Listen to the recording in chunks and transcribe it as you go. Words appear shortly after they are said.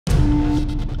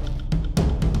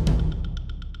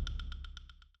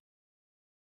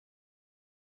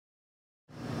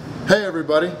Hey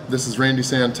everybody, this is Randy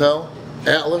Santel,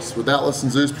 Atlas with Atlas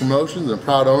and Zeus Promotions and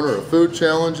proud owner of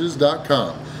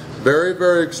foodchallenges.com.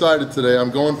 Very excited today.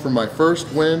 I'm going for my first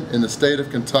win in the state of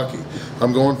Kentucky.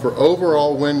 I'm going for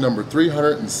overall win number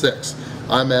 306.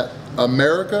 I'm at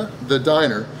America the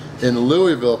Diner in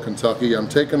Louisville, Kentucky. I'm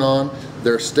taking on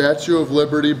their Statue of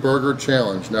Liberty Burger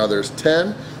Challenge. Now there's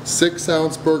 10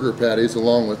 6-ounce burger patties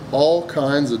along with all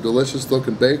kinds of delicious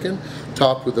looking bacon,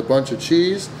 topped with a bunch of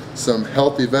cheese, some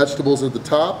healthy vegetables at the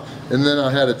top, and then I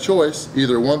had a choice,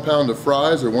 either 1 pound of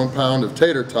fries or 1 pound of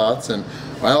tater tots, and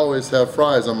I always have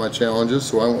fries on my challenges,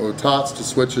 so I went with tots to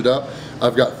switch it up.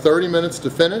 I've got 30 minutes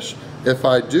to finish. If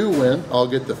I do win, I'll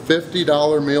get the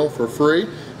 $50 meal for free,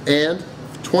 and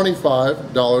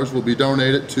 $25 will be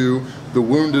donated to the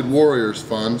Wounded Warriors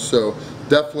Fund, so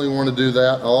definitely want to do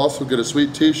that. I'll also get a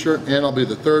sweet t-shirt, and I'll be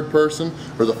the third person,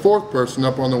 or the fourth person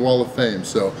up on the Wall of Fame.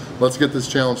 So let's get this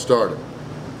challenge started.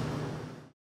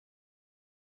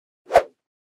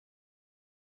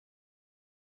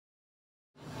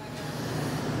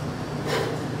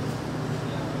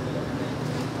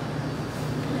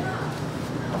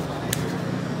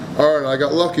 Alright, I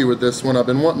got lucky with this one. I've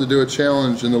been wanting to do a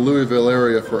challenge in the Louisville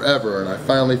area forever, and I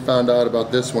finally found out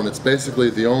about this one. It's basically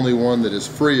the only one that is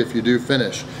free if you do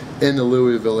finish in the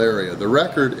Louisville area. The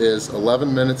record is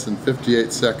 11 minutes and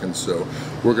 58 seconds, so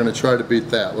we're going to try to beat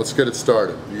that. Let's get it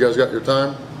started. You guys got your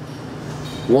time?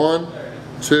 1,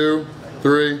 2,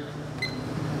 3,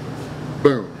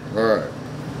 boom. Alright.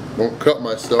 Won't cut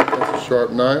myself, that's a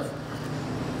sharp knife.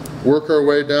 Work our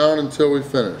way down until we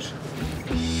finish.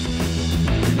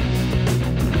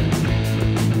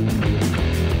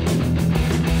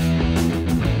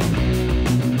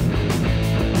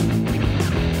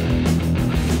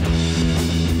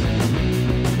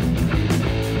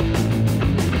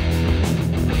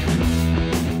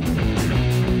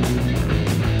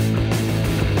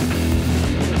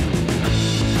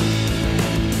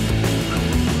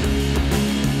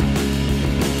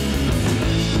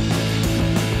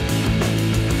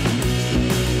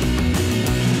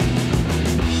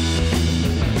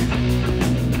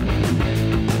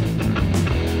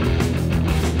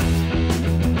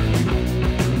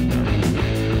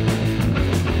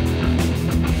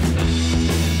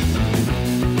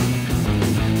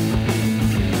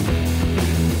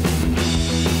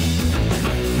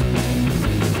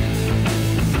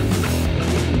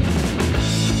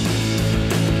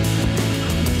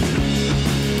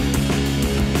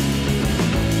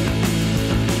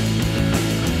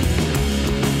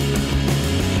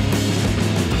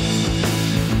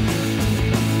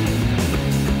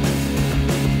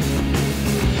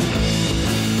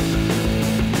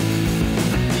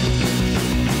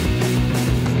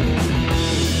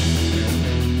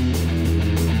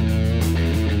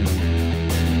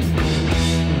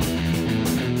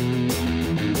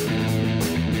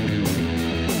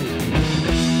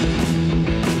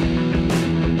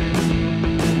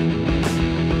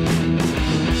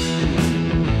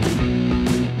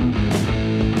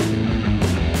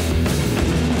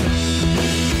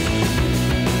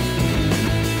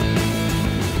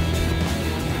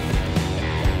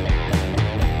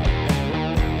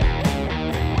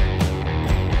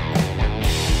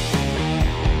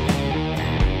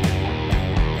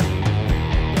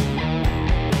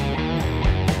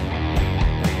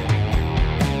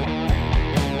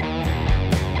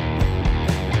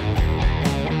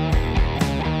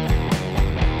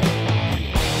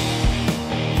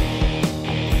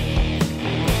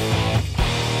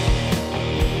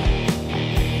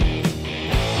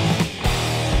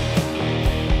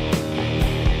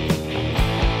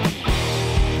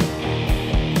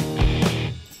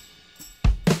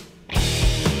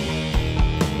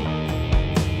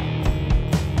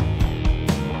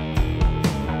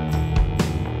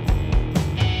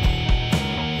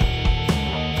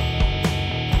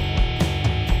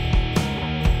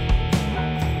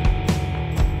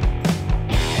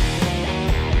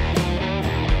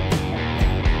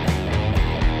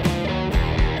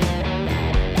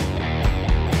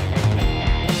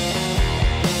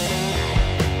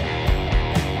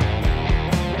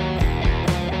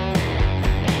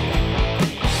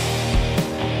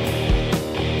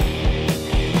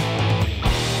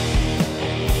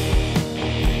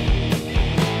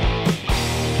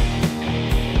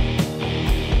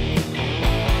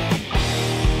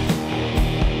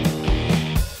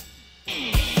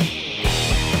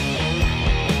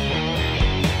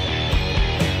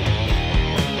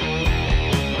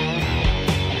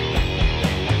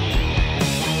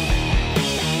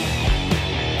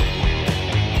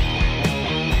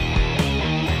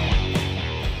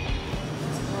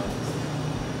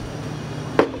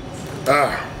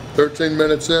 13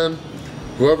 minutes in.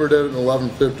 Whoever did it in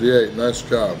 11:58, nice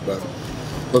job, but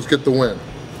let's get the win.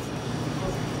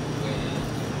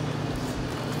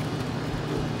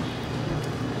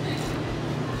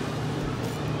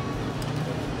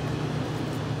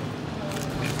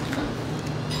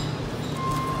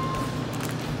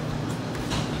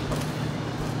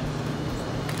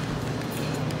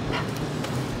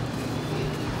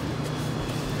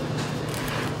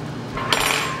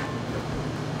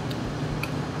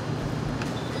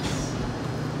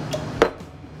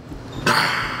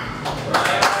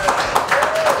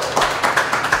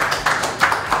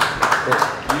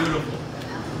 Beautiful.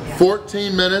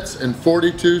 14 minutes and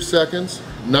 42 seconds.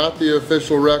 Not the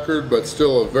official record, but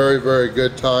still a very, very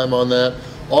good time on that.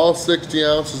 All 60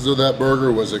 ounces of that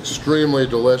burger was extremely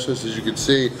delicious. As you can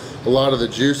see, a lot of the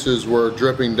juices were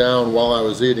dripping down while I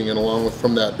was eating it, along with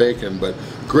from that bacon. But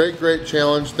great, great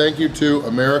challenge. Thank you to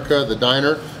America, the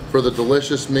diner, for the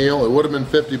delicious meal. It would have been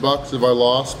 50 bucks if I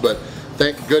lost, but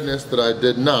thank goodness that I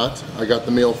did not. I got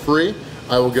the meal free.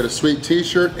 I will get a sweet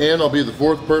t-shirt, and I'll be the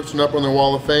 4th person up on their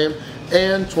Wall of Fame,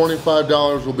 and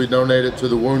 $25 will be donated to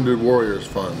the Wounded Warriors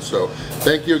Fund. So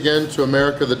thank you again to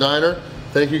America the Diner.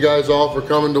 Thank you guys all for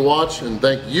coming to watch, and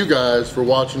thank you guys for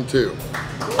watching too.